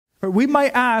We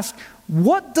might ask,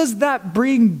 what does that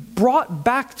being brought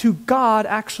back to God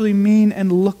actually mean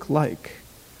and look like?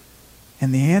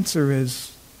 And the answer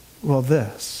is, well,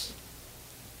 this.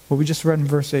 What we just read in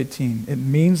verse 18. It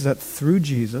means that through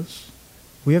Jesus,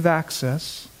 we have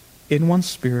access in one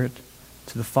Spirit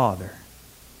to the Father.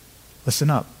 Listen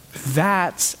up.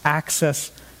 That's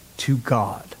access to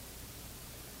God.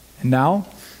 And now,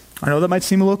 I know that might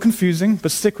seem a little confusing,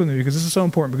 but stick with me because this is so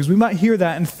important. Because we might hear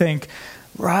that and think,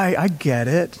 right, I get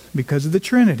it, because of the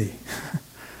Trinity.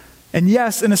 And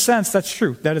yes, in a sense, that's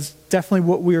true. That is definitely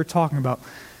what we are talking about.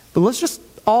 But let's just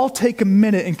all take a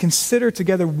minute and consider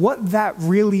together what that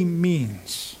really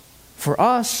means for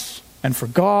us and for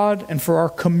God and for our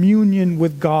communion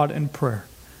with God in prayer.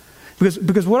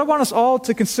 Because what I want us all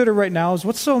to consider right now is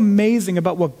what's so amazing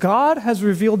about what God has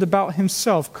revealed about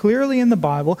himself clearly in the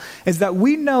Bible is that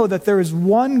we know that there is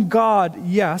one God,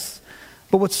 yes,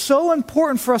 but what's so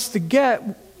important for us to get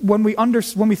when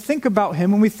we think about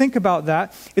him, when we think about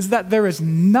that, is that there is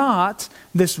not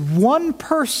this one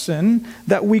person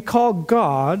that we call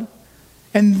God,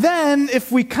 and then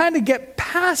if we kind of get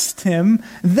past him,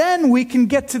 then we can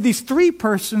get to these three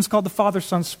persons called the Father,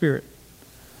 Son, Spirit.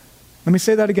 Let me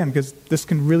say that again because this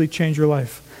can really change your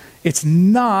life. It's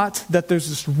not that there's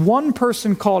this one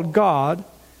person called God,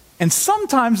 and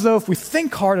sometimes though, if we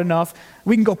think hard enough,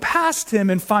 we can go past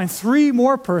him and find three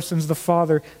more persons, the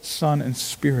Father, Son, and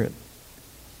Spirit.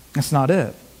 That's not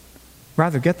it.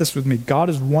 Rather, get this with me. God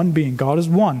is one being. God is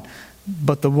one.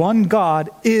 But the one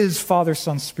God is Father,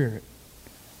 Son, Spirit.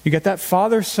 You get that?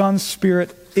 Father, Son,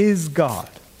 Spirit is God.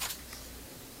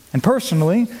 And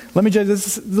personally, let me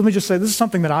just say this is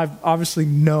something that I've obviously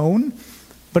known,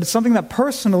 but it's something that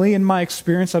personally, in my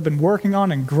experience, I've been working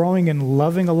on and growing and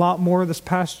loving a lot more this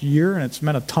past year, and it's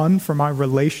meant a ton for my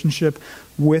relationship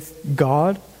with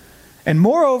God. And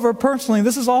moreover, personally,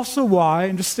 this is also why,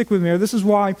 and just stick with me here, this is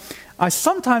why I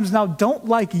sometimes now don't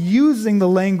like using the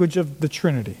language of the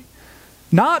Trinity.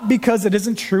 Not because it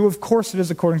isn't true, of course it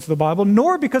is according to the Bible,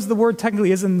 nor because the word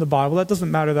technically isn't in the Bible. That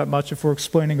doesn't matter that much if we're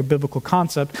explaining a biblical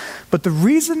concept. But the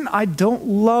reason I don't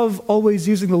love always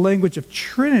using the language of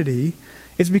Trinity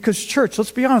is because, church, let's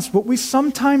be honest, what we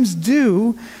sometimes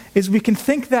do is we can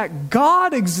think that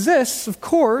God exists, of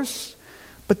course,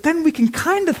 but then we can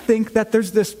kind of think that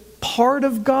there's this part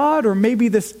of God or maybe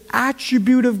this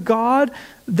attribute of God,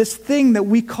 this thing that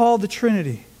we call the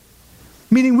Trinity.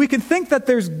 Meaning we can think that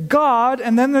there's God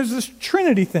and then there's this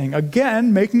Trinity thing.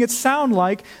 Again, making it sound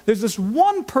like there's this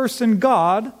one person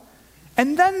God,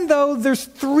 and then though there's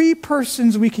three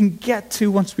persons we can get to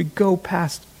once we go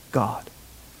past God.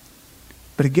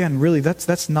 But again, really,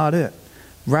 that's not it.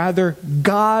 Rather,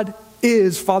 God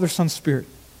is Father, Son, Spirit.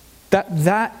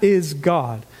 That is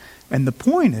God. And the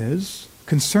point is,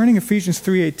 concerning Ephesians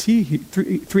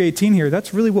 3:18 here,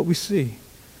 that's really what we see.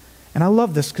 And I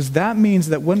love this because that means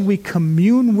that when we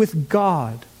commune with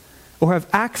God or have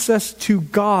access to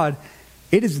God,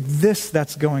 it is this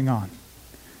that's going on.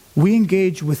 We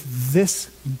engage with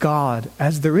this God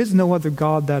as there is no other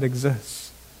God that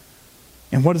exists.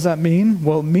 And what does that mean?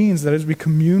 Well, it means that as we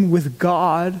commune with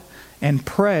God and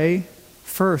pray,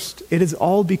 first, it is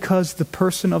all because the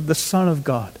person of the Son of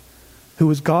God, who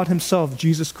is God himself,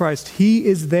 Jesus Christ, he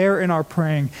is there in our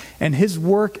praying. And his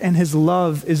work and his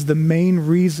love is the main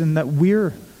reason that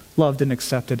we're loved and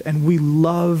accepted. And we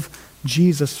love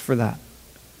Jesus for that.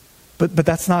 But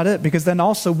that's not it. Because then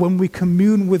also when we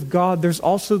commune with God, there's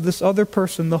also this other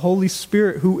person, the Holy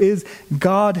Spirit, who is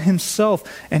God himself.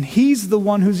 And he's the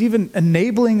one who's even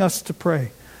enabling us to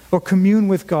pray or commune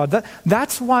with God.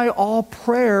 That's why all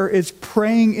prayer is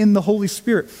praying in the Holy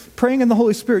Spirit. Praying in the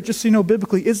Holy Spirit, just so you know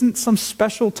biblically, isn't some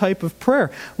special type of prayer.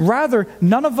 Rather,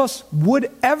 none of us would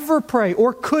ever pray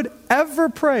or could ever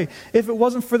pray if it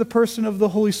wasn't for the person of the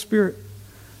Holy Spirit.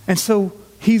 And so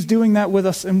he's doing that with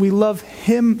us, and we love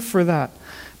him for that.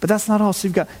 But that's not all. So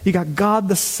you got God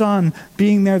the Son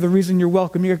being there, the reason you're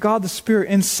welcome. You got God the Spirit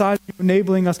inside you,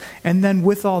 enabling us. And then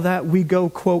with all that, we go,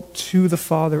 quote, to the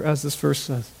Father, as this verse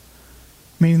says.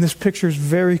 Meaning this picture is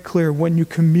very clear. When you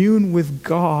commune with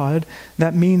God,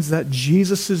 that means that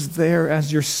Jesus is there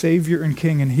as your Savior and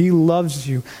King, and he loves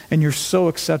you, and you're so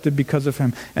accepted because of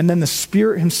him. And then the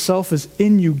Spirit himself is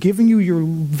in you, giving you your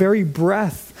very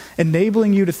breath,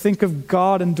 enabling you to think of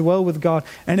God and dwell with God.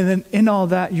 And then in all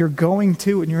that, you're going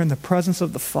to, and you're in the presence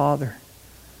of the Father.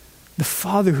 The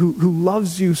Father who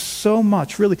loves you so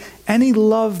much. Really, any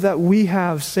love that we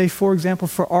have, say, for example,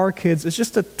 for our kids, is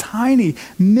just a tiny,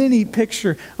 mini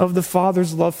picture of the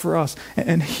Father's love for us.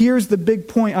 And here's the big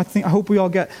point I hope we all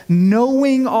get.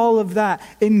 Knowing all of that,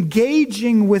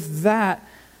 engaging with that,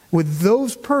 with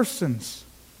those persons,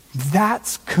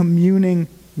 that's communing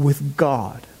with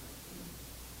God.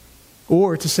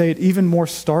 Or to say it even more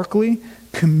starkly,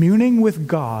 communing with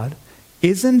God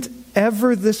isn't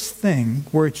ever this thing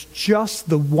where it's just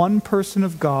the one person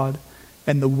of God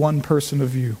and the one person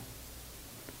of you.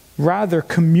 Rather,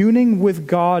 communing with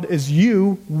God is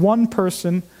you, one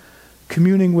person,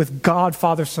 communing with God,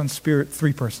 Father, Son, Spirit,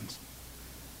 three persons.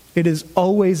 It is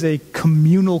always a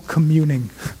communal communing,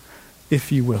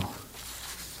 if you will.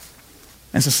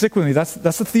 And so stick with me. That's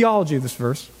the theology of this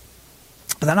verse.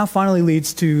 But that now finally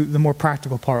leads to the more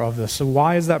practical part of this. So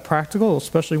why is that practical,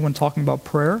 especially when talking about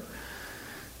prayer?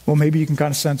 Well, maybe you can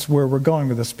kind of sense where we're going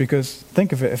with this, because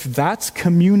think of it. If that's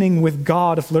communing with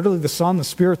God, if literally the Son, the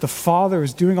Spirit, the Father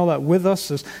is doing all that with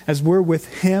us as we're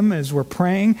with Him, as we're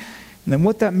praying, then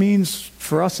what that means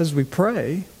for us as we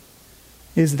pray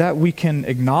is that we can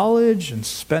acknowledge and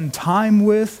spend time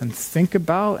with and think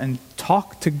about and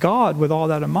talk to God with all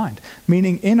that in mind.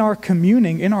 Meaning in our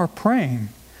communing, in our praying,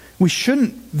 we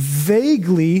shouldn't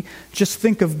vaguely just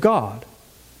think of God.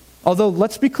 Although,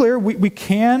 let's be clear, we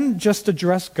can just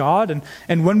address God.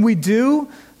 And when we do,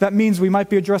 that means we might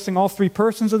be addressing all three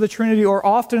persons of the Trinity. Or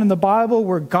often in the Bible,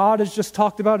 where God is just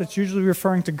talked about, it's usually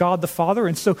referring to God the Father.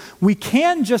 And so we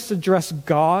can just address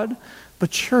God. But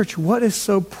church, what is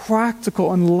so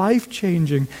practical and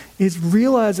life-changing is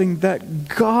realizing that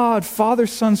God, Father,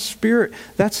 Son, Spirit,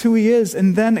 that's who He is.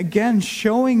 And then again,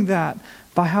 showing that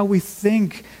by how we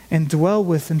think and dwell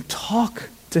with and talk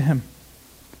to Him.